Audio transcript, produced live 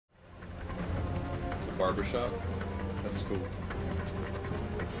barbershop. That's cool.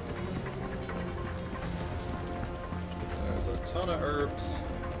 There's a ton of herbs.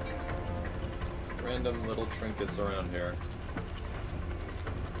 Random little trinkets around here.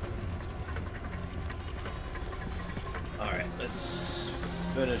 Alright,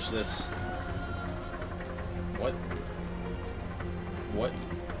 let's finish this. What? What?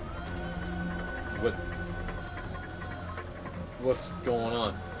 What? What's going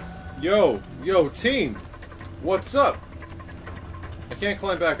on? Yo! Yo, team! What's up? I can't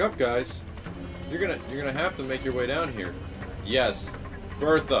climb back up, guys. You're gonna have to make your way down here. Yes.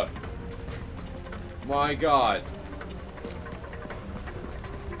 Bertha. My god.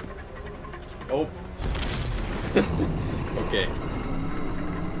 Oh. Okay.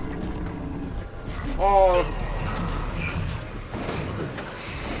 Oh.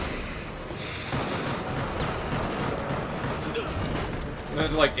 I had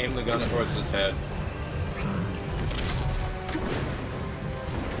to like aim the gun towards his head.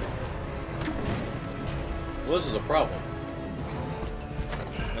 Well, this is a problem.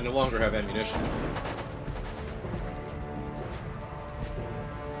 I no longer have ammunition.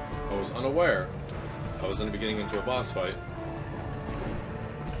 I was unaware. I was going to be getting into a boss fight.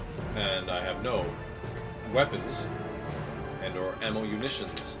 And I have no weapons and or ammo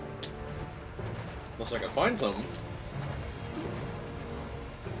munitions. Unless I can find some.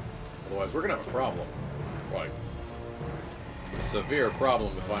 Otherwise, we're going to have a problem. Like, a severe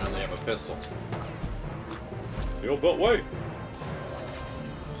problem if I only have a pistol. Yo, but wait!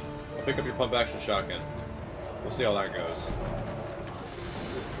 I'll pick up your pump-action shotgun. We'll see how that goes.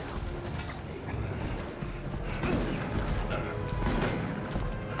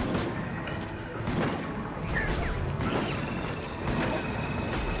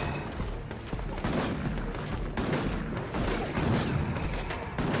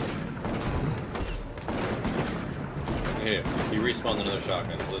 Here, he respawned another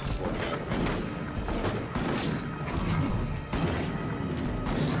shotgun, so this is working out for me.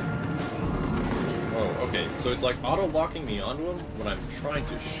 Okay, so it's like auto-locking me onto him when I'm trying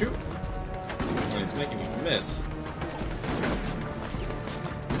to shoot. And it's making me miss.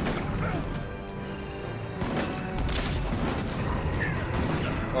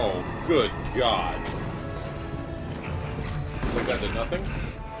 Oh, good God. It's like that did nothing?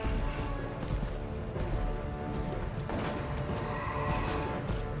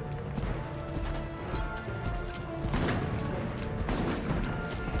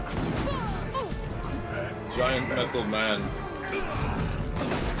 Giant metal man.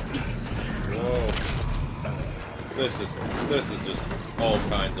 Whoa. This is just all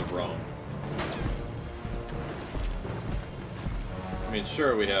kinds of wrong. I mean,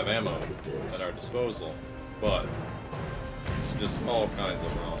 sure, we have ammo at our disposal, but it's just all kinds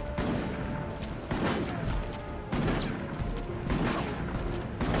of wrong.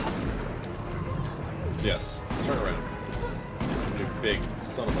 Yes, turn around. You big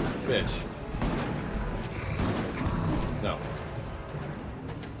son of a bitch. No.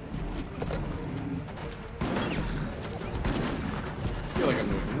 I feel like I'm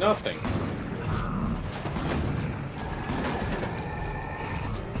doing nothing.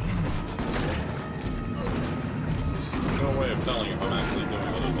 There's no way of telling if I'm actually doing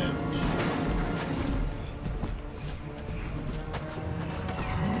any damage.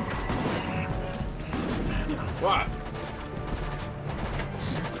 Wah!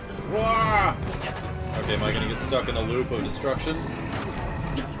 Wah! Okay, am I gonna get stuck in a loop of destruction?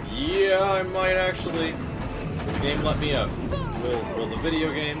 Yeah, I might actually. Will the game let me up? Will the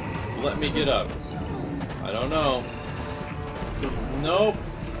video game let me get up? I don't know. Nope.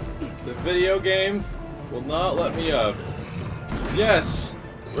 The video game will not let me up. Yes!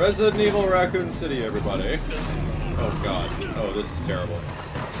 Resident Evil Raccoon City, everybody. Oh god. Oh, this is terrible.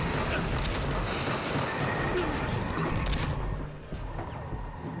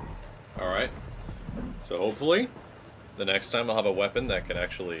 Alright. So hopefully, the next time I'll have a weapon that can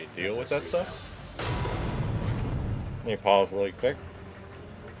actually deal with that stuff. Let me pause really quick.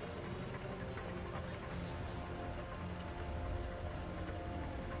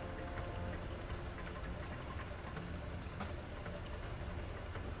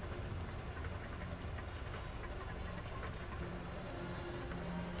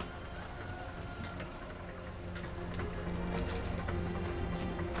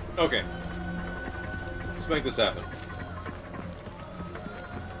 Okay. Let's make this happen.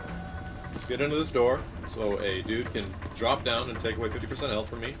 Let's get into this door so a dude can drop down and take away 50% health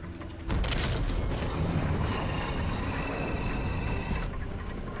from me.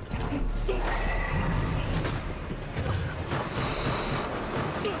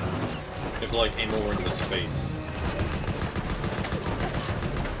 If to, like, aim over into his face.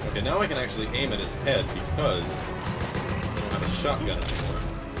 Okay, now I can actually aim at his head because I don't have a shotgun anymore.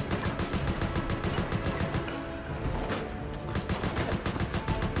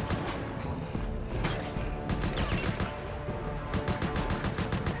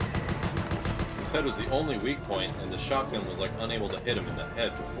 His head was the only weak point, and the shotgun was, like, unable to hit him in the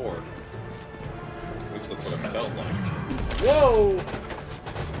head before. At least that's what it felt like. Whoa!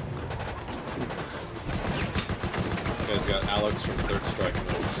 This guy's got Alex from Third Strike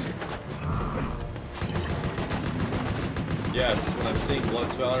moves. Yes, when I'm seeing blood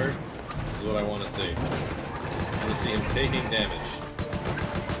spatter, this is what I want to see. I want to see him taking damage.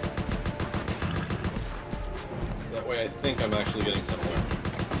 That way I think I'm actually getting somewhere.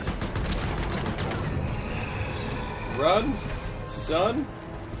 Run, son!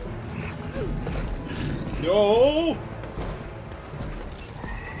 No!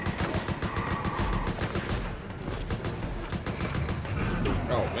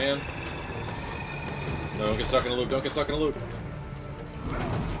 Oh, man. No, don't get stuck in a loop. Don't get stuck in a loop.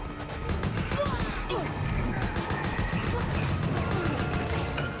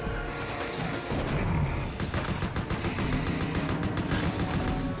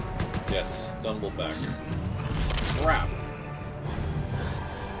 Yes, stumble back. Crap.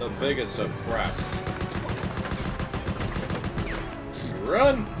 The biggest of craps.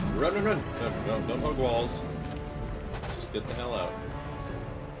 Run! Run, run, run! No, don't hug walls. Just get the hell out.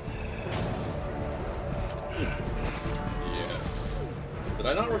 Yes. Did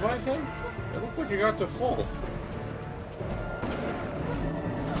I not revive him? It looked like he got to full.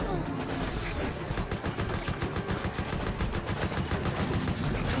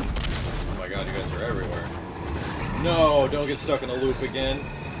 Oh my god, you guys are everywhere. No, don't get stuck in a loop again.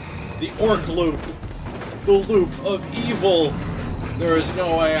 The orc loop! The loop of evil! There is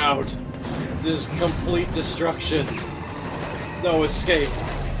no way out. This is complete destruction. No escape.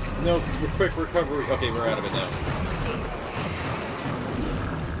 No quick recovery. Okay, we're out of it now.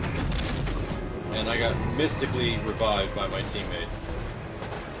 And I got mystically revived by my teammate.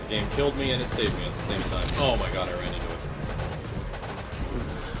 The game killed me and it saved me at the same time. Oh my god, I ran into it.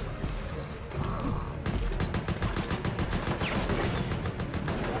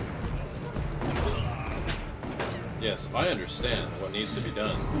 Yes, I understand what needs to be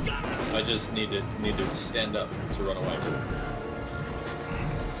done. I just need to stand up to run away.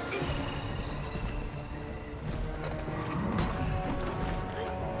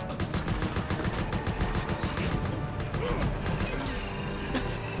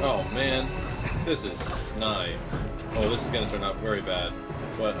 Oh man, this is nigh. Oh, this is gonna turn out very bad,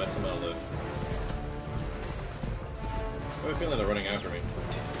 but I somehow live. I have a feeling they're running after me.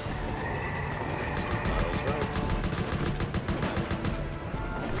 I was right.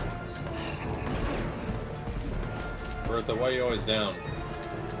 Bertha, why are you always down?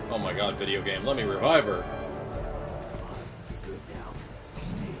 Oh my god, video game, let me revive her!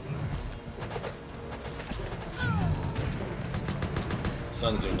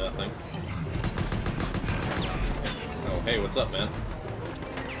 Sun's doing nothing. Oh, hey, what's up, man?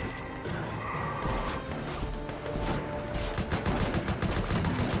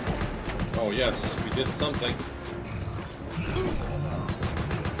 Oh, yes, we did something.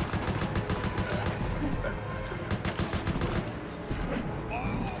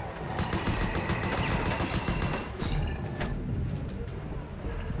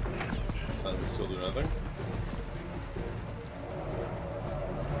 Sun still do nothing.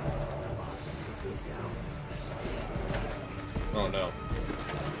 Oh no.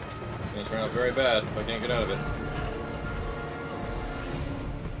 It's gonna turn out very bad if I can't get out of it.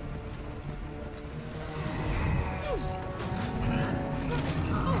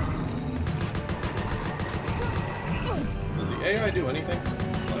 Does the AI do anything?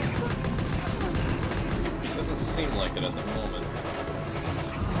 It doesn't seem like it at the moment.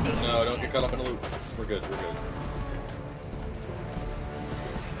 No, don't get caught up in a loop. We're good, we're good.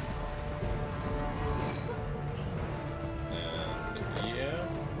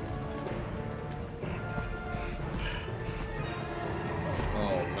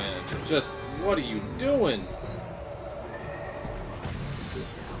 Just, what are you doing?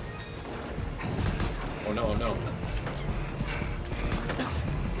 Oh no, oh no.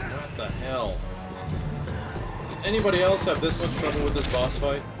 What the hell? Did anybody else have this much trouble with this boss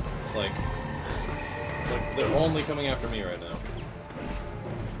fight? Like they're only coming after me right now.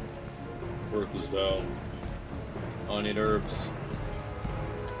 Earth is down. I need herbs.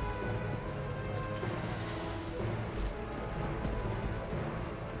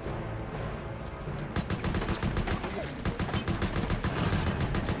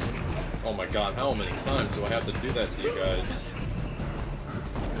 Oh my god, how many times do I have to do that to you guys?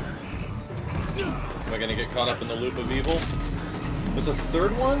 Am I gonna get caught up in the loop of evil? There's a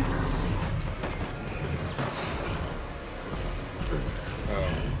third one?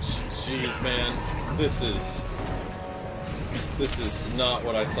 Oh, jeez, man. This is not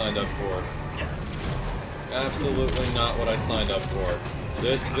what I signed up for. Absolutely not what I signed up for.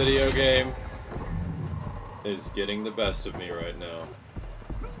 This video game is getting the best of me right now.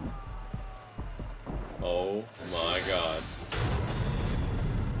 Oh my god.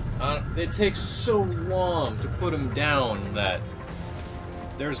 It takes so long to put him down that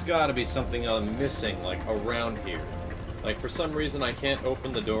there's gotta be something I'm missing, like, around here. Like, for some reason I can't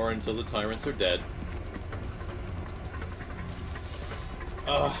open the door until the tyrants are dead.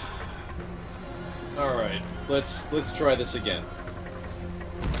 Alright, let's try this again.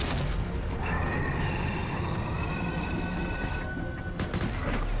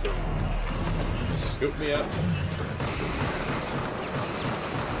 Scoop me up.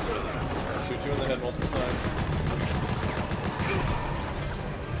 I'll shoot you in the head multiple times.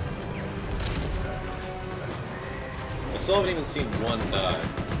 I still haven't even seen one die.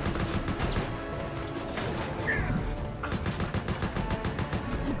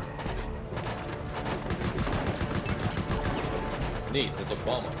 Neat, there's a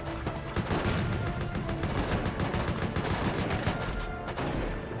bomb.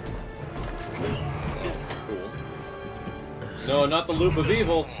 Oh, cool. No, not the loop of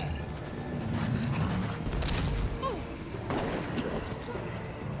evil!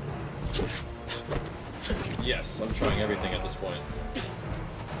 Yes, I'm trying everything at this point.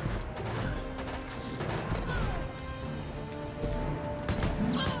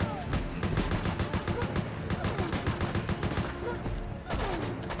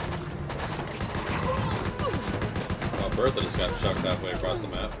 Bertha just got chucked halfway across the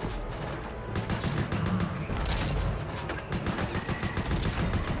map.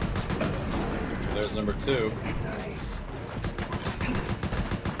 There's number 2. Nice.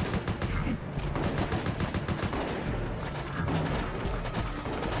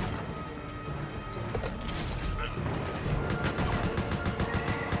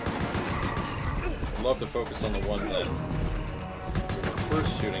 I'd love to focus on the one that we're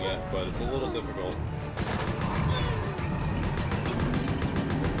first shooting at, but it's a little difficult.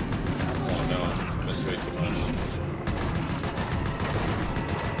 Oh no, I missed way too much.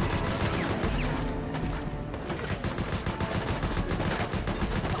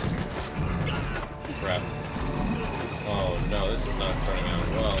 Crap. Oh no, this is not turning out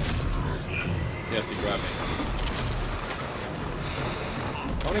well. Yes, he grabbed me.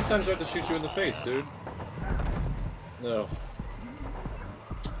 How many times do I have to shoot you in the face, dude? No.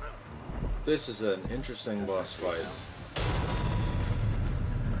 This is an interesting boss fight.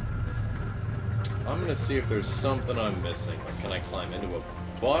 I'm gonna see if there's something I'm missing. Like, can I climb into a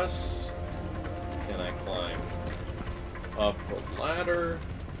bus? Can I climb up a ladder?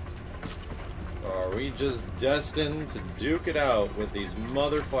 Or are we just destined to duke it out with these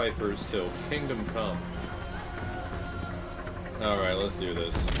mother fifers till kingdom come? Alright, let's do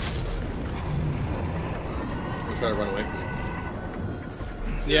this. I'm trying to run away from him.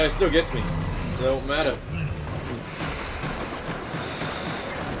 Yeah, it still gets me. Don't matter. I'm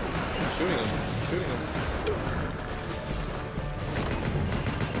shooting him. I'm shooting him.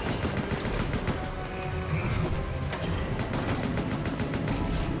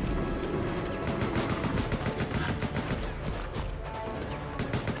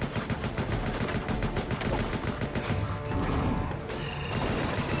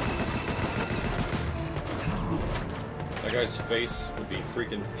 That guy's face would be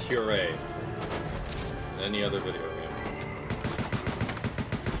freaking puree in any other video game.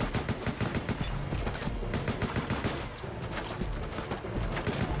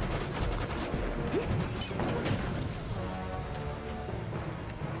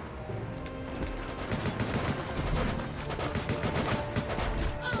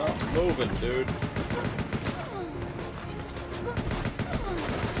 Stop moving, dude.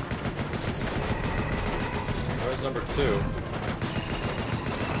 Where's number 2?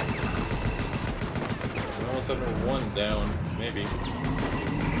 We almost have number 1 down, maybe.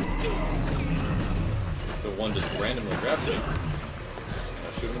 So 1 just randomly grabbed me. I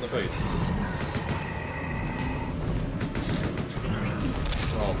shoot him in the face.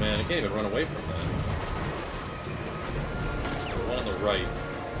 Oh man, I can't even run away from that. The one on the right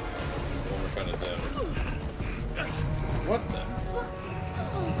is the one we're trying to do. What the?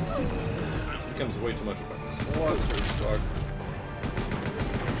 This becomes way too much of a clusterfuck.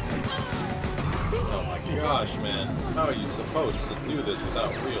 Oh my gosh, man. How are you supposed to do this without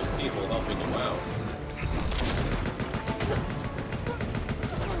real people helping you out?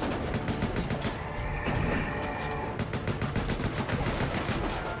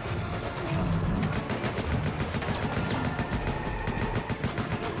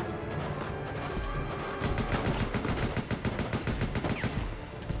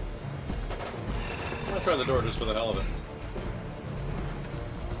 I'm gonna try the door just for the hell of it.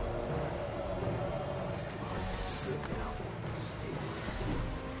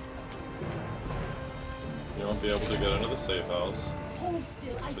 You won't be able to get into the safe house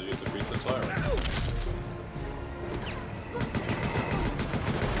until you defeat the tyrants.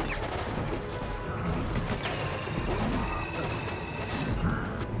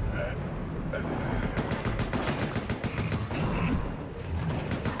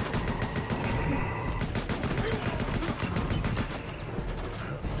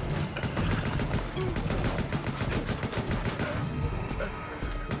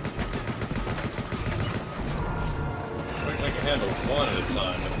 One at a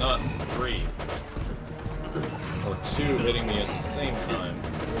time, but not three. Or two hitting me at the same time.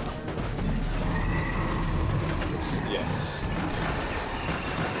 Yes.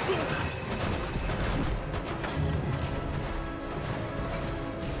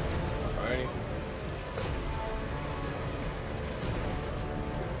 Alrighty.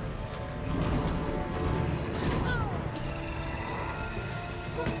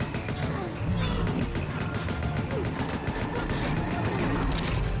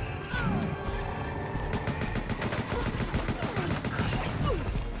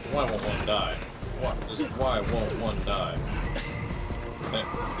 Why won't one die? What? Just why won't one die? Okay.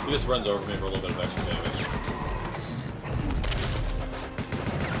 He just runs over me for a little bit of extra damage.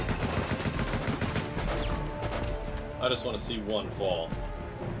 I just want to see one fall.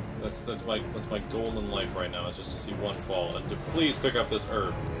 That's my goal in life right now, is just to see one fall, and to please pick up this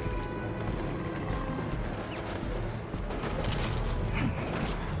herb.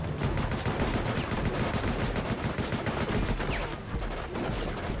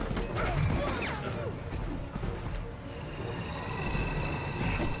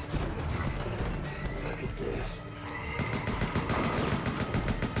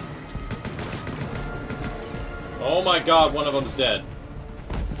 Oh my god, one of them's dead.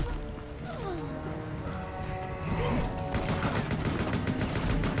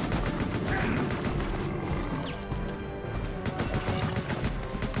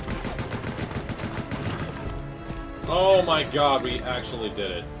 Oh my god, we actually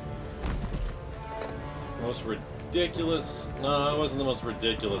did it. Most ridiculous... No, it wasn't the most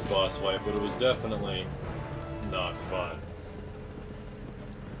ridiculous boss fight, but it was definitely not fun.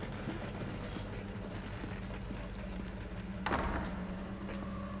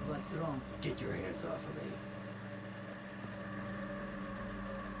 What's wrong? Get your hands off of me.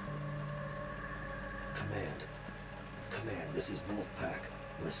 Command. Command, this is Wolfpack.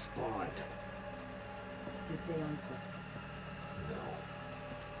 Respond. Did they answer? No.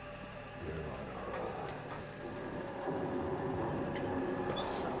 You're on our own.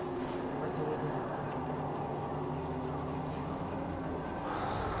 So, what do we do now?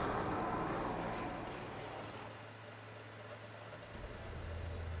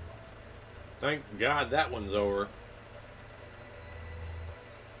 Thank God that one's over.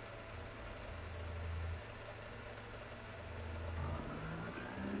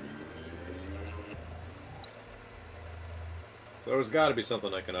 There's got to be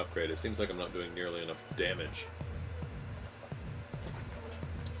something I can upgrade. It seems like I'm not doing nearly enough damage.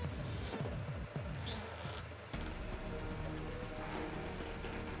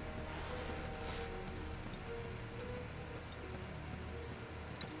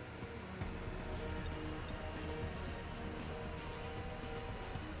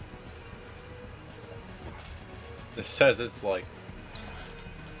 It says it's like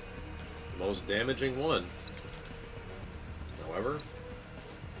the most damaging one. However,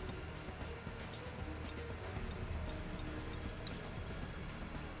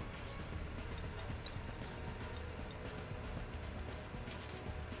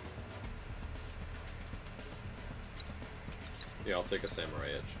 yeah, I'll take a samurai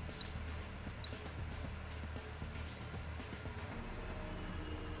edge.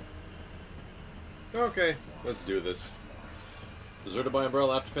 Okay, let's do this. Deserted by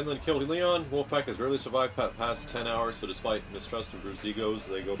Umbrella after Finland killed Leon, Wolfpack has barely survived past 10 hours, so despite mistrust and bruised egos,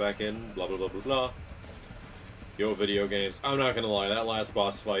 they go back in, blah blah blah blah blah. Yo, video games. I'm not gonna lie, that last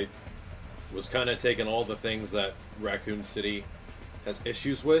boss fight was kind of taking all the things that Raccoon City has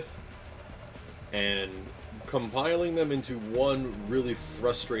issues with and compiling them into one really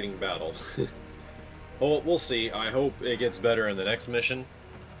frustrating battle. Well, we'll see. I hope it gets better in the next mission.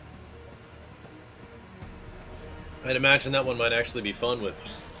 I'd imagine that one might actually be fun with,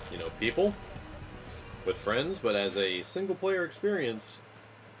 you know, people, with friends, but as a single-player experience,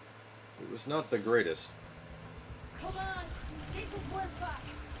 it was not the greatest. Come on, this is Wolfpack.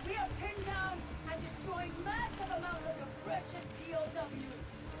 We are pinned down and destroying massive amounts of your precious POWs.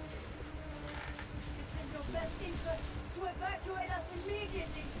 It's in your best interest to evacuate us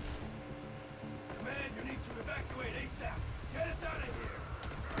immediately. Command, you need to evacuate ASAP. Get us out of here.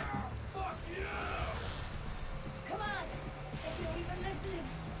 Fuck you! Come on, if you're even listening,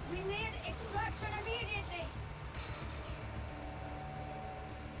 we need extraction immediately.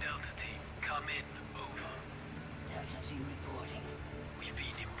 Delta team, come in. Over. Delta team reporting. We've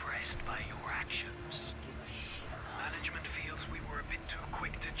been impressed by your actions. Give a shit. Management feels we were a bit too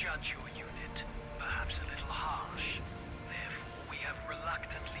quick to judge your unit, perhaps a little harsh. Therefore, we have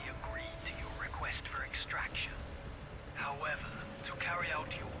reluctantly agreed to your request for extraction. However, to carry out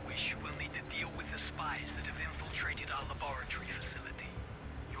your wish, we'll need to deal with the spies that have infiltrated our laboratory facility.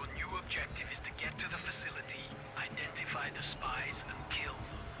 Your new objective is to get to the facility, identify the spies, and kill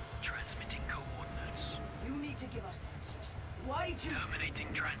them, transmitting coordinates. You need to give us answers. Why did you... Terminating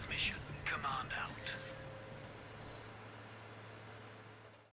transmission. Command out.